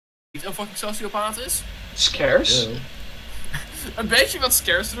niet een fucking sociopaat is? Scarce? Een beetje wat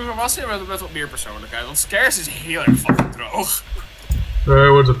Scarce vroeger was, maar met wat meer persoonlijkheid. Want Scarce is heel erg fucking droog.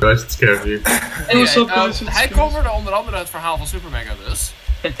 Wordt op best het Scarce hier. Hij coverde onder andere het verhaal van Super Mega dus.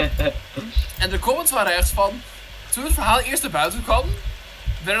 En de comments waren echt van... Toen het verhaal eerst naar buiten kwam...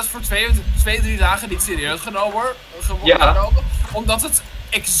 werd het voor 2-3 dagen niet serieus genomen. Omdat het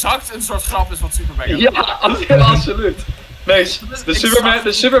exact een soort grap is wat Super Mega Ja, absoluut. Nee,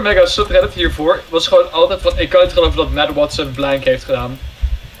 de Super Mega subreddit hiervoor was gewoon altijd van... Ik kan niet geloven dat Matt Watson blank heeft gedaan.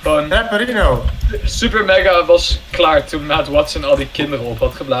 Gewoon... Perino. Super Mega was klaar toen Matt Watson al die kinderen op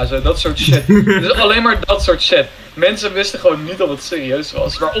had geblazen. Dat soort shit. Dus alleen maar dat soort shit. Mensen wisten gewoon niet dat het serieus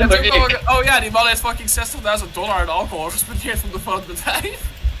was. Waaronder ik. Oh ja, die man heeft fucking $60.000 aan alcohol gespendeerd van de foutbedrijf.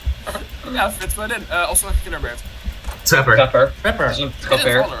 Ja, vet maar in. Als een kinderbed. Trapper. Dat is een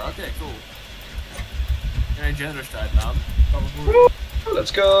trapper. Oké, cool. In een generous tijd, man.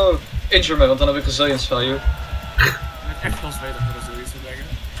 Let's go. Injure me, want dan heb ik resilience value. Ik ben echt wel zwedig voor resilience te denken.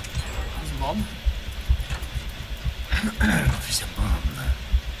 Dat is een man. Dat is een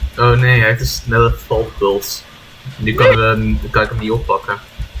man. Oh nee, hij heeft een snelle valpuls. Nu kan ik hem niet oppakken.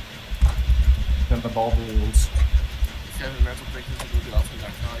 Ik ben de balbeels. Ik geef hem net op dat je het af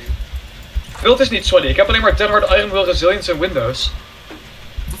en value. Wilt is niet solid. Ik heb alleen maar Dead Hard Iron Will Resilience en Windows.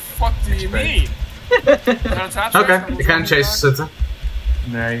 What the fuck do you mean? Oké, ik ga een chase zetten.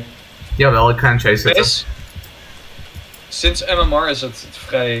 Nee. Jawel, ik ga een chase zetten. Sinds MMR is het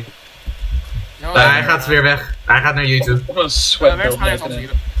vrij... hij gaat weer weg. Hij gaat naar YouTube. Op een sweat build mee.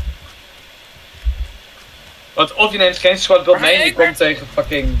 Want of je neemt geen sweat build mee en je komt tegen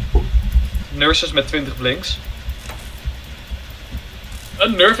fucking nurses met 20 blinks.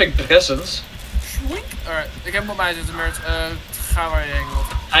 Unnerving presence. Alright, ik heb hem op mij zitten, Mert. Ga waar je heen wilt.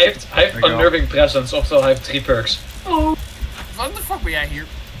 Hij heeft unnerving presence, oftewel hij heeft 3 perks. Oh. Wat de fuck ben jij hier?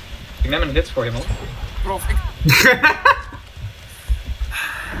 Ik neem een hit voor je, man. Prof, ik...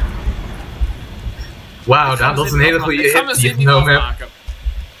 Wauw, dat is een hele goede hit die je genomen hebt.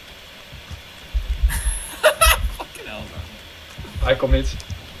 Fucking hell, man. Hij komt niet.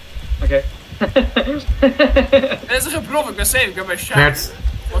 Oké. Dit is geen prof, ik ben safe, ik ben bij Shaq. Mert.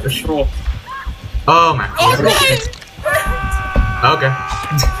 Oh mijn god. Oh nee! Oké.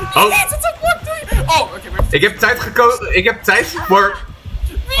 Oh. Oh, oké, ik heb tijd gekozen. Ik heb tijd voor...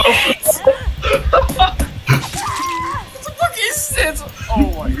 What the fuck is dit?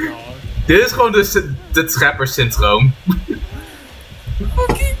 Oh my god. Dit is gewoon de trapper syndroom.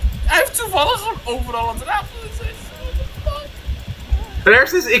 Fucking... Hij heeft toevallig gewoon overal een trap.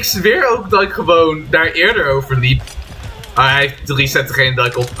 Ergens is, ik zweer ook dat ik gewoon daar eerder over liep. Hij heeft 3 set degene dat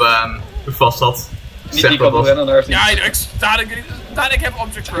ik op vast had. Niet die kan rennen naar ja, ik heb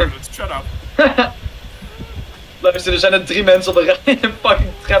object permanence. Shut up. Luister, er zijn er 3 mensen op de rij in een fucking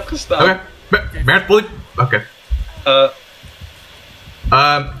trap gestaan. Oké. Mert, Oké.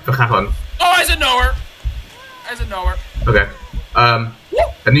 We gaan gewoon. Oh, hij is een knower. Hij is een knower. Oké.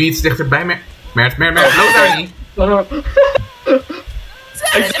 En nu iets dichterbij, Mert, loop daar niet.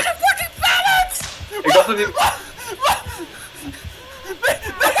 Hij is een fucking balance! Ik dacht dat hij...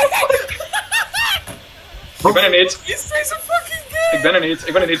 Ik ben er niet. Is deze fucking game?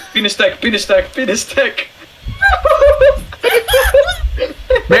 Ik ben er niet. Pinnenstek.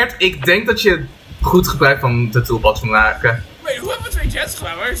 Mert, ik denk dat je goed gebruik van de toolbox moet maken. Wait, hoe hebben we 2 jets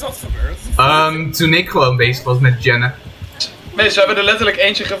gedaan? Waar is dat gebeurd? Toen ik gewoon bezig was met Jenna. Nee, ze hebben er letterlijk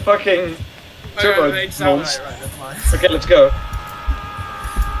eentje gefucking... Turbo mons. Oké, let's go.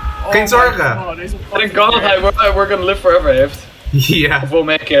 Geen zorgen. Thank god dat hij We're Gonna Live Forever heeft. Ja. Of we'll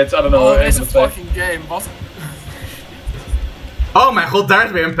make it, I don't know. Oh, deze fucking game, wat? Oh mijn god, daar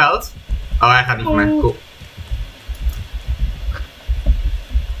is weer een pelt. Oh, hij gaat niet voor mij. Cool.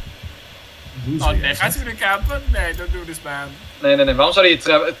 Oh nee, gaat hij weer campen? Nee, don't do this, man. Nee, waarom zou hij je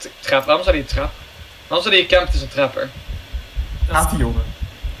trap? Waarom zou hij je campen tussen een trapper? Gaat die jongen.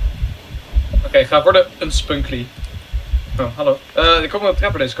 Oké, ga voor de unspunkly. Oh, hallo. Er komt een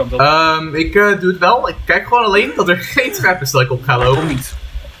trapper deze kant op. Ik doe het wel. Ik kijk gewoon alleen dat er geen trap is dat ik op ga lopen. Niet.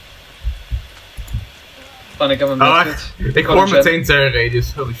 Ik heb hem ik hoor meteen terror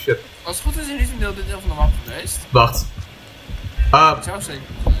radius. Holy shit. Als het goed is, is er niet een dit deel van de map geweest. Wacht. Ik zou zeker zijn.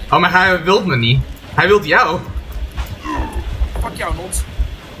 Oh, maar hij wil me niet. Hij wil jou. Fuck jou, not.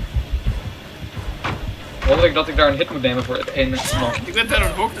 Wonder ik dat ik daar een hit moet nemen voor het ene man. Ik ben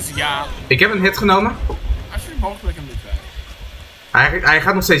terror ook, dus ja. Ik heb een hit genomen. Als je mogelijk hem niet kwijt. Hij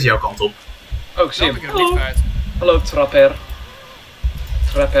gaat nog steeds jouw kant op. Oh, ik zie hem. Ik heb hem niet kwijt. Hallo, trapper.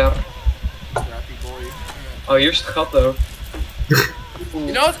 Trappy boy. Oh, hier is het gat, though.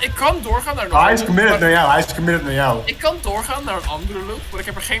 You know wat, ik kan doorgaan naar een Hij is loop, committed maar- naar jou, hij is committed naar jou. Ik kan doorgaan naar een andere loop, maar ik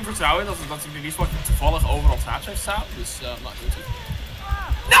heb er geen vertrouwen in dat hij er niet fucking toevallig overal traps heeft staan. Dus, nou, goed.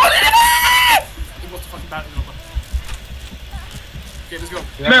 No, nee! Ik moet de fucking buiten droppen. Oké, let's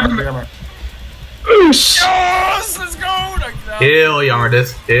go. Jammer. Yes, let's go! Dankjewel. Heel jammer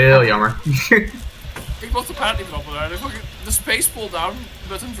dit. Heel jammer. Ik mocht de paard niet droppen daar. De space pull down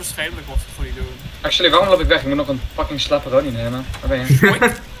button verscheen, maar ik mocht het gewoon niet doen. Actually, waarom loop ik weg? Ik moet nog een fucking slapperoni nemen. Waar ben je?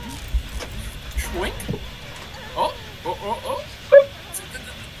 Schwink. Schwink. Oh.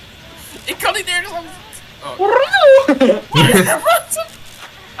 Ik kan niet nergens aan. Oh.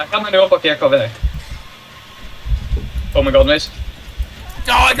 Hij gaat mij nu oppakken, jij kan weg. Oh my god, Mees.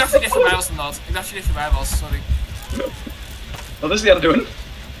 Oh, ik dacht dat je dichterbij was dan dat. Ik dacht dat je dichterbij was, sorry. Wat is die aan het doen?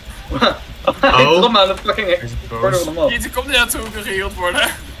 Hij trok me aan de fucking corner van de map. Je komt niet naartoe, ik wil geheeld worden.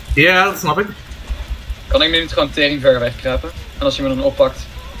 Ja, dat snap ik. Kan ik nu niet gewoon tering ver wegkruipen? En als je me dan oppakt,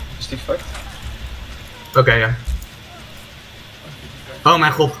 is die fucked? Oké, ja. Oh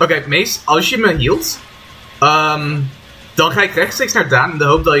mijn god. Oké, Mees, als je me hield, dan ga ik rechtstreeks naar Daan in de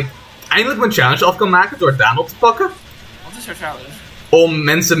hoop dat ik eindelijk mijn challenge af kan maken door Daan op te pakken. Wat is jouw challenge? Om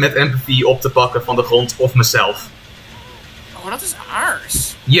mensen met empathie op te pakken van de grond of mezelf. Oh, dat is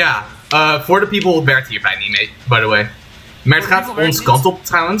aars. Ja, voor de people werkt hierbij niet mee, by the way. Maar het Voor de gaat people onze werkt kant op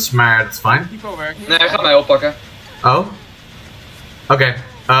trouwens, maar dat is fijn. Hypo werkt niet. Nee, hij gaat mij oppakken. Oh. Oké,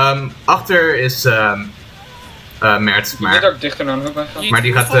 achter is Mert, Ik moet maar... ook dichter naar een hoek gaan. Maar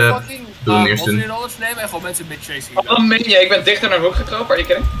die gaat, doen eerst doen. knowledge nemen en gewoon mensen mid-chase Oh, wat meen je? Ik ben dichter naar een hoek gekropen, are you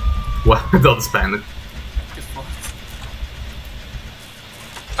kidding? Wow, dat is pijnlijk.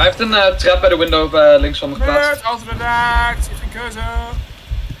 Hij heeft een trap bij de window links van me geplaatst. Nerd, autodidact, je hebt geen keuze.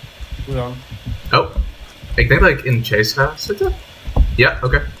 Hoe dan? Oh, ik denk dat ik in chase ga zitten. Ja,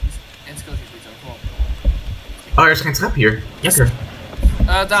 oké. En skills je niet zo, kom op. Oh, er is geen trap hier. Lekker.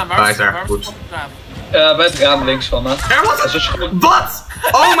 Daan, Ah, waar is is daar, waar goed. is de raam? Bij het raam links van me. Er was Dat is gewoon... Wat?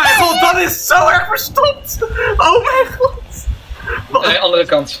 Oh mijn god, dat is zo erg verstopt! Oh mijn god! Wat? Nee, andere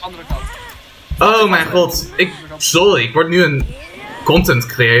kant. Andere kant. Oh mijn god, sorry, ik word nu een content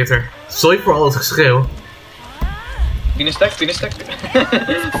creator. Sorry voor al het geschreeuw. Binnenstek.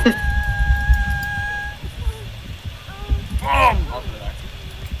 Bam! Autodidact.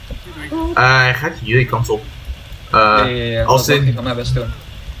 Die doe ik. Hij gaat jullie kant op. Ja. Als Dat mag in... hij van mij best doen.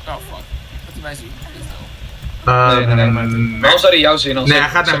 Oh, fuck. Dat hij mij ziet. Dit wel. Nee. Waarom zou hij jou zien als Nee, ik,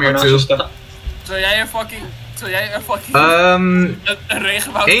 hij gaat naar zeg maar, meer naast je toe. sta? Zou jij een fucking... Een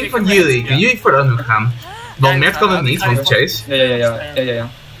regenwoud van jullie, kunnen jullie voor de hoek gaan? Want Ja, Mert kan het niet, ga je want Chase. Ja.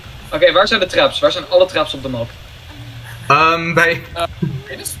 Oké, waar zijn de traps? Waar zijn alle traps op de map?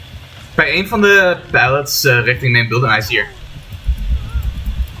 Bij een van de pallets richting main building, hij is hier.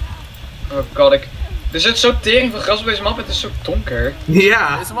 Oh god, er zit zo tering van gras op deze map, het is zo donker.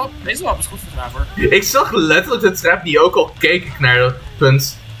 Ja, Deze map is goed voor Traver. ik zag letterlijk de trap die ook al keek ik naar dat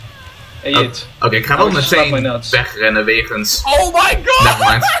punt. Hey, Jit. Oké, ik ga wel Oh, je slaat my meteen nuts. wegrennen wegens... Oh my god!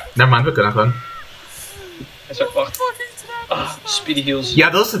 Nevermind, we kunnen gewoon. Hij zegt, wacht. Fucking Traver. Speedy heals. Ja,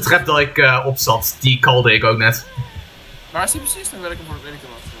 dat is de trap dat ik op zat, die calde ik ook net. Waar is die precies? Dan weet ik hem voor, weet ik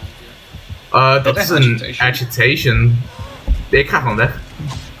hem wat. Dat is een agitation. Ik ga gewoon weg.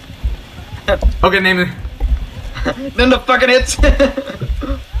 Oké, neem me. Neem de fucking hit!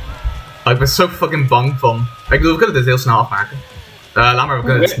 Oh, ik ben zo fucking bang van. Ik bedoel, we kunnen dit heel snel afmaken. Laat maar, we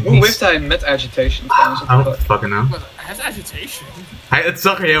kunnen het Hoe heeft hij met agitation trouwens? Oh, fucking hell. Hij heeft agitation. Het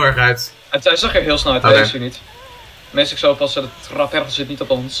zag er heel erg uit. Hij zag er heel snel uit, Oké. weet je niet. Meestal ik zo pas de trap zit niet op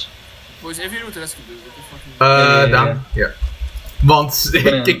ons. Boys, even jullie de rest doen. Dit is fucking... Ja. Daan. Ja. Want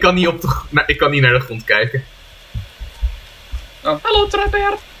ik kan niet ik kan niet naar de grond kijken. Oh, hallo trapper!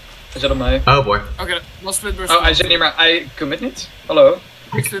 Hij zit op mij. Oh boy. Oké, dan splitburst. Oh, hij zit niet meer, hij commit niet? Hallo?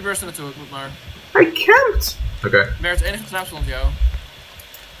 Ik splitburst er naartoe, ik moet maar. Hij campt! Oké. Mert, enige traapstand jou.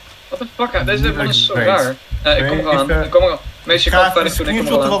 What the fuck, deze level is zo Weet. raar. Ik kom er al aan, ik kom er al. Meestal je kan verder doen, ik kom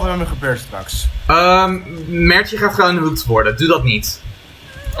er al aan. wat er met me gebeurt straks. Mertje gaat gewoon hoed worden, doe dat niet.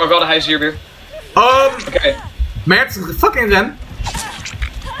 Oh god, hij is hier weer. Oké. Mert, fucking ren.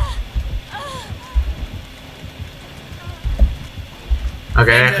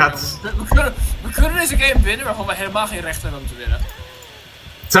 Oké, hij gaat... We kunnen deze game winnen waarvan we helemaal geen recht hebben om te winnen.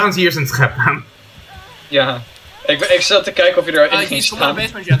 Trouwens, hier is een trap aan. Ja. Ik zat te kijken of je erin Je ging stond aan de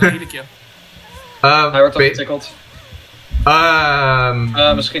staan. basement jet, dan hiel ik je. Hij wordt al getikkeld.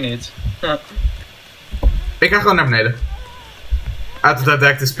 Misschien niet. Ik ga gewoon naar beneden.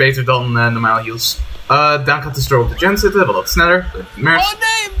 Autodidact is beter dan normaal heals. Daan gaat de store op de gen zitten, wel wat sneller. Mert. Oh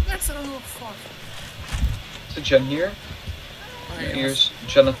nee! Mert staat er nog, fuck. Is de Jen hier? Hier is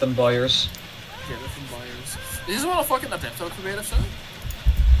Jonathan Byers. Jonathan Byers. Is dit wel een fucking attempt ook geprobeerd ofzo?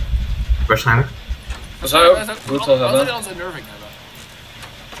 Waarschijnlijk. Dat zou je ook goed wel Wat hebben. wil ons unnerving hebben?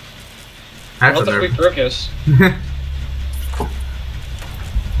 Hij heeft Wat een een goede perk is.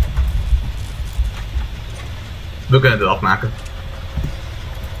 We kunnen het afmaken.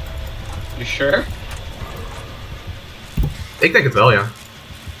 You sure? Ik denk het wel, ja.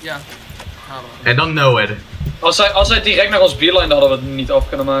 Ja. Halen we. En dan no-ed. Als zij direct naar ons beeline hadden we het niet af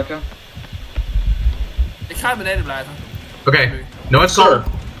kunnen maken. Ik ga beneden blijven. Oké, no-ed call. Sir.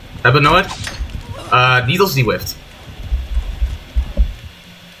 Hebben we no-ed? Niet als die whift.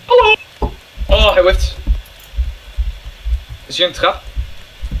 Hallo! Oh, hij whift. Is hier een trap?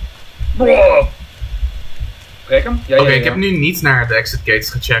 Wow. Breek hem? Ja, Oké, ja, ik heb nu niet naar de exit gates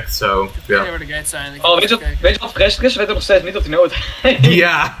gecheckt, zo. Ik weet Ja. niet waar de gates zijn. Ik Oh, heb weet je wat vreselijk is? We weten nog steeds niet of hij nooit.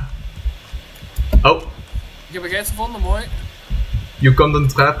 Ja! Oh, Ik heb een gate gevonden, mooi. you komt een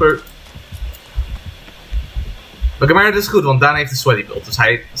trapper. Oké, maar dat is goed, want Daan heeft een sweaty build, dus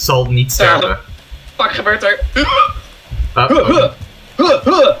hij zal niet sterven. Fuck gebeurt er? Oh.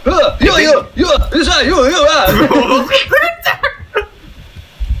 Ja, ja, ja, is hij, ja, ja.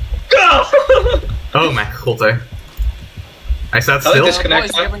 Oh mijn god, hè. Hij staat Oh, stil. het is Boys,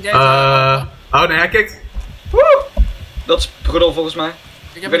 ik heb een gate. Oh nee, hij kijkt. Woe! Dat is Prudel volgens mij.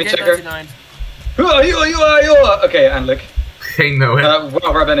 Ik heb ben een niet gate zeker. 99. Ja, ja, ja, ja. Oké, eindelijk. Geen no-hit.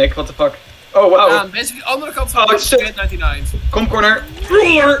 Wow, waar ben ik? What the fuck? Oh, wow. Ja, basically de andere kant van Oh, de shit. gate 99. Kom, corner.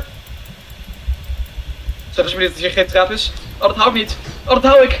 Roller. Zeg eens me niet dat hier geen trap is. Oh, dat hou ik niet. Oh, dat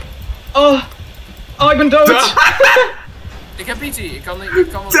hou ik. Oh. Oh, ik ben dood. Ik heb PT, ik kan wel...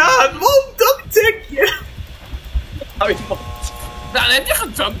 Daan, waarom danktek je? Hou je man. Nou, dan heb je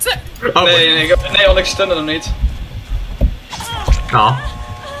gedumpt, hè? Oh, Nee, want ik stunde hem niet. Nou.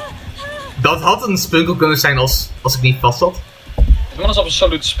 Dat had een spunkel kunnen zijn als ik niet vast zat. Het man is op een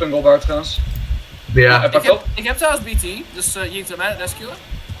salute spungelbar trouwens. Ja. Hij pakt op. Ik heb trouwens BT, dus je hebt mij rescuen.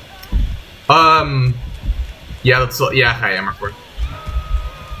 Ja, dat zal, ja, ga jij maar voor.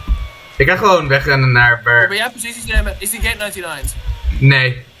 Ik ga gewoon wegrennen naar Ben waar... jij posities nemen? Is die gate 99?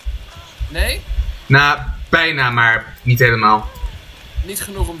 Nee. Nee? Nou, bijna, maar niet helemaal. Niet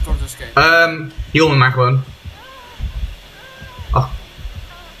genoeg om door te escapen. Heal me maar gewoon. Ach,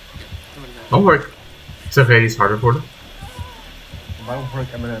 dan hoor ik... Zeg je iets harder worden? Waarom hoor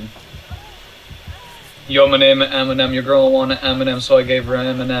ik M&M? Yo, my name is Eminem. Your girl wanted M&M, so I gave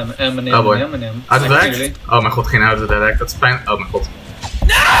her M&M. M&M, Oh boy. M&M. Autodirect? Oh mijn god, geen autodirect. Dat is pijn. Oh mijn god.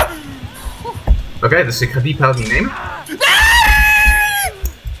 Oké, dus ik ga die pijl niet nemen.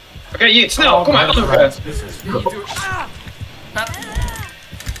 Oké, Jeet, snel, kom maar.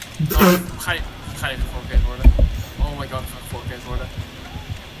 Ga je 4K worden? Oh my god, ga 4K worden.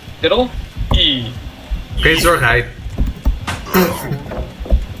 Diddle? I. Geen zorgen, hij.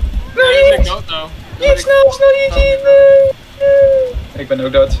 Nee, ik ben dood nou. Snel, Jeet. Ik ben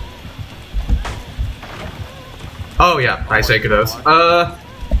ook dood. Oh ja, hij is zeker dood. We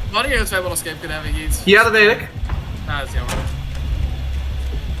hadden hier een twee escape kunnen hebben, Jeet. Ja, dat weet ik. Nou, dat is jammer.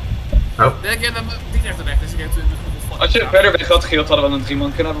 Oh. Nee, ik heb hem niet echt weg, dus ik heb toen... Als je verder weg had geheeld, hadden we een 3-man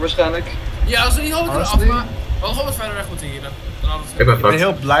kunnen hebben waarschijnlijk. Ja, als we die hadden kunnen Honestly? afmaken... We hadden gewoon wat verder weg moeten hier. Dan hadden we het- Ik ben Ik ben fucked.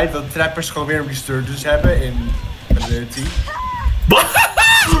 heel blij dat trappers gewoon weer resurgence hebben in Ability.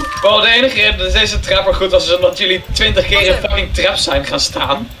 Wel, de enige reden is deze trapper goed was omdat jullie 20 keer in fucking trap zijn gaan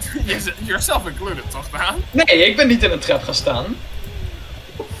staan. Yourself included, toch, Daan? Nee, ik ben niet in een trap gaan staan.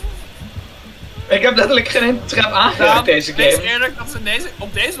 Ik heb letterlijk geen enkele trap aangeraakt deze Wees game. eerlijk dat ze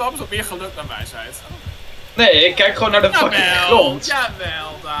op deze map is op meer geluk dan wijsheid. Nee, ik kijk gewoon naar de fucking grond.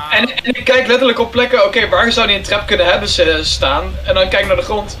 Jawel, Daan. En ik kijk letterlijk op plekken, oké, waar zou die een trap kunnen hebben staan? En dan kijk ik naar de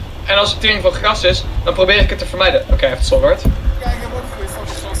grond. En als het tering van gras is, dan probeer ik het te vermijden. Oké, hij heeft het solwaard. Kijk, ik heb ook goede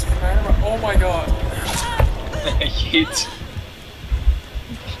fucking gasten voor mij, maar oh my god. Jeet.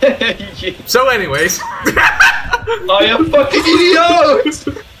 Jeet. So anyways. Oh, je fucking idioot!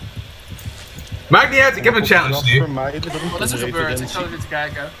 Maakt niet uit, ik heb een challenge nu. Wat is er gebeurd? Ik zal even te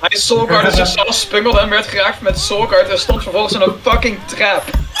kijken. Hij soulguardde zichzelf, spungelde en werd geraakt met soulguard en stond vervolgens in een fucking trap.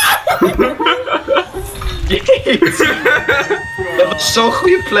 Jeet. Dat was zo'n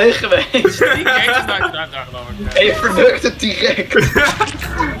goede play geweest. Die gate is daar geloof ik. En je verdukt het direct.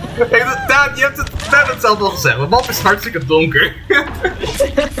 Daan, je hebt het net zelf al gezegd. De map is hartstikke donker.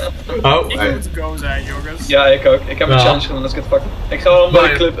 Oh, Ik moet go zijn, jongens. Ja, ik ook. Ik heb een Ja. challenge gedaan, let's get fucked. Ik ga wel een mooie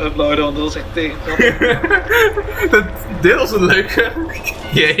Maar- clip uploaden, want dat was echt tegen. Dit was een leuke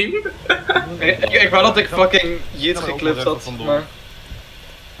game. Ik wou dat ik fucking Yeet geklipt had, maar...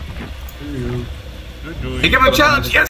 Ik heb een challenge, yes!